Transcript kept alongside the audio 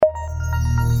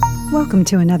Welcome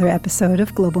to another episode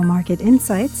of Global Market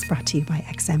Insights, brought to you by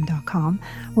XM.com,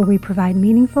 where we provide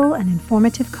meaningful and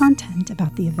informative content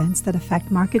about the events that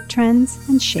affect market trends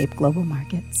and shape global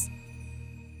markets.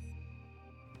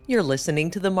 You're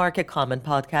listening to the Market Comment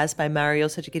podcast by Mario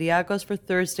Hadjikyriacos for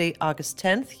Thursday, August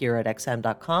 10th here at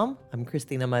XM.com. I'm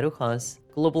Christina Marujos.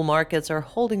 Global markets are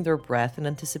holding their breath in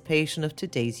anticipation of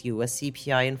today's U.S.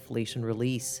 CPI inflation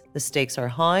release. The stakes are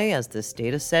high as this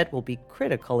data set will be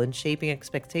critical in shaping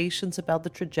expectations about the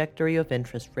trajectory of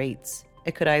interest rates.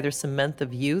 It could either cement the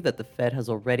view that the Fed has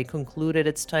already concluded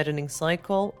its tightening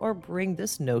cycle or bring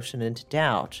this notion into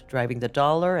doubt, driving the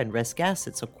dollar and risk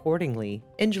assets accordingly.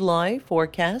 In July,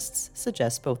 forecasts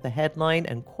suggest both the headline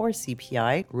and core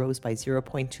CPI rose by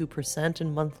 0.2%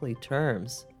 in monthly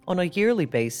terms. On a yearly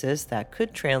basis, that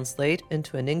could translate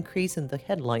into an increase in the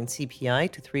headline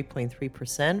CPI to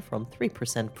 3.3% from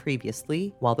 3%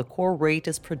 previously, while the core rate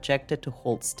is projected to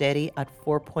hold steady at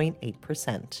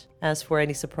 4.8%. As for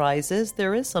any surprises,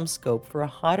 there is some scope for a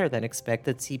hotter than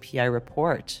expected CPI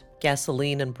report.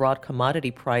 Gasoline and broad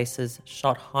commodity prices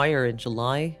shot higher in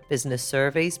July. Business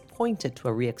surveys pointed to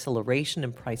a reacceleration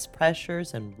in price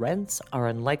pressures, and rents are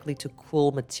unlikely to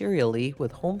cool materially,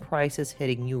 with home prices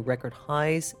hitting new record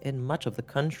highs in much of the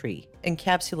country.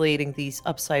 Encapsulating these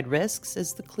upside risks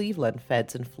is the Cleveland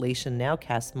Fed's inflation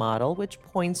nowcast model, which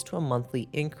points to a monthly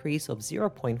increase of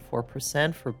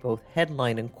 0.4% for both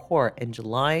headline and core in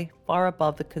July, far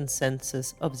above the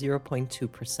consensus of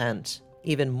 0.2%.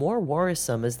 Even more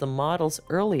worrisome is the model's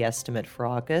early estimate for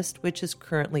August, which is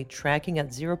currently tracking at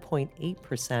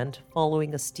 0.8%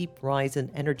 following a steep rise in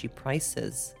energy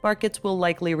prices. Markets will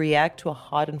likely react to a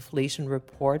hot inflation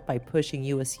report by pushing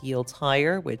U.S. yields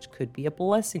higher, which could be a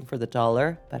blessing for the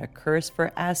dollar, but a curse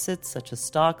for assets such as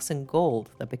stocks and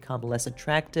gold that become less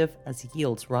attractive as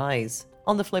yields rise.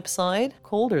 On the flip side,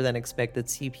 colder than expected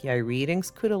CPI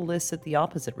readings could elicit the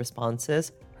opposite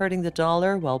responses, hurting the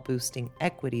dollar while boosting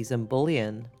equities and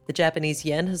bullion. The Japanese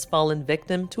yen has fallen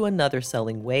victim to another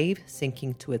selling wave,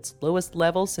 sinking to its lowest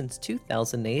level since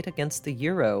 2008 against the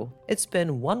euro. It's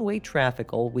been one-way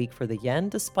traffic all week for the yen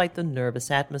despite the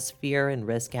nervous atmosphere in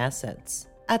risk assets.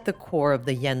 At the core of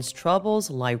the yen's troubles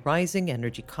lie rising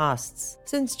energy costs.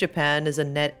 Since Japan is a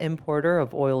net importer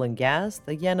of oil and gas,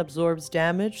 the yen absorbs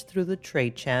damage through the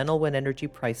trade channel when energy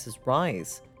prices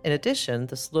rise. In addition,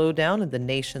 the slowdown in the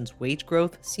nation's wage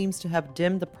growth seems to have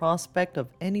dimmed the prospect of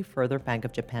any further Bank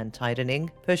of Japan tightening,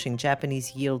 pushing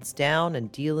Japanese yields down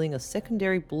and dealing a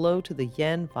secondary blow to the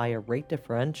yen via rate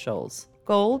differentials.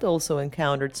 Gold also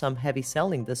encountered some heavy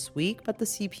selling this week, but the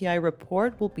CPI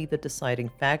report will be the deciding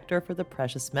factor for the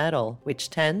precious metal, which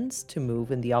tends to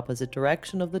move in the opposite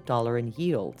direction of the dollar in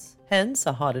yields. Hence,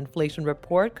 a hot inflation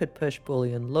report could push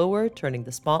bullion lower, turning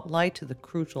the spotlight to the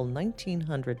crucial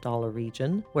 $1,900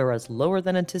 region, whereas lower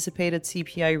than anticipated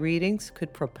CPI readings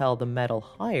could propel the metal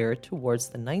higher towards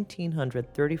the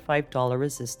 $1,935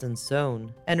 resistance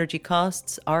zone. Energy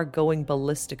costs are going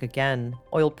ballistic again.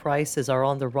 Oil prices are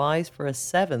on the rise for a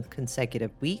seventh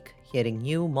consecutive week, hitting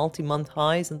new multi-month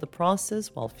highs in the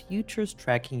process, while futures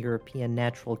tracking European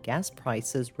natural gas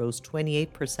prices rose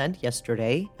 28%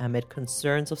 yesterday amid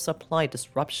concerns of supply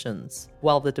disruptions.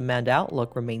 While the demand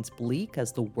outlook remains bleak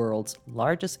as the world's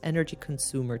largest energy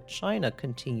consumer, China,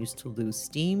 continues to lose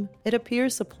steam, it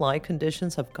appears supply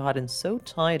conditions have gotten so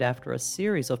tight after a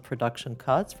series of production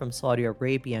cuts from Saudi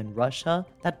Arabia and Russia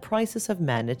that prices have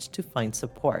managed to find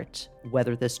support.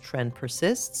 Whether this trend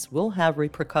persists will have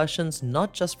repercussions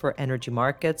not just for energy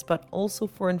markets, but also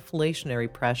for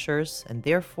inflationary pressures and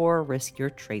therefore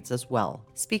riskier trades as well.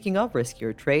 Speaking of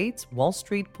riskier trades, Wall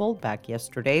Street pulled back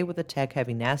yesterday with a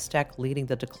tech-heavy Nasdaq leading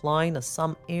the decline as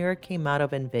some air came out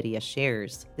of Nvidia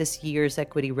shares. This year's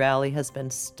equity rally has been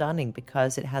stunning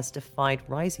because it has defied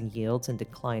rising yields and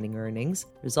declining earnings,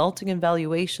 resulting in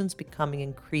valuations becoming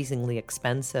increasingly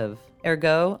expensive.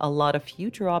 Ergo, a lot of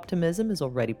future optimism is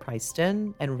already priced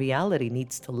in, and reality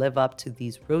needs to live up to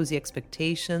these rosy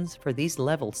expectations for these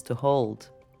levels to hold.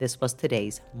 This was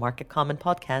today's Market Comment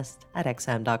podcast at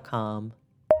XM.com.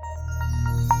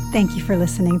 Thank you for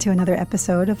listening to another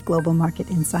episode of Global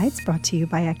Market Insights, brought to you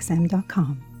by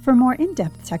XM.com. For more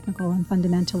in-depth technical and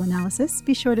fundamental analysis,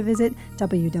 be sure to visit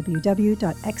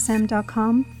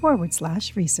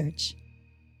www.xm.com/research.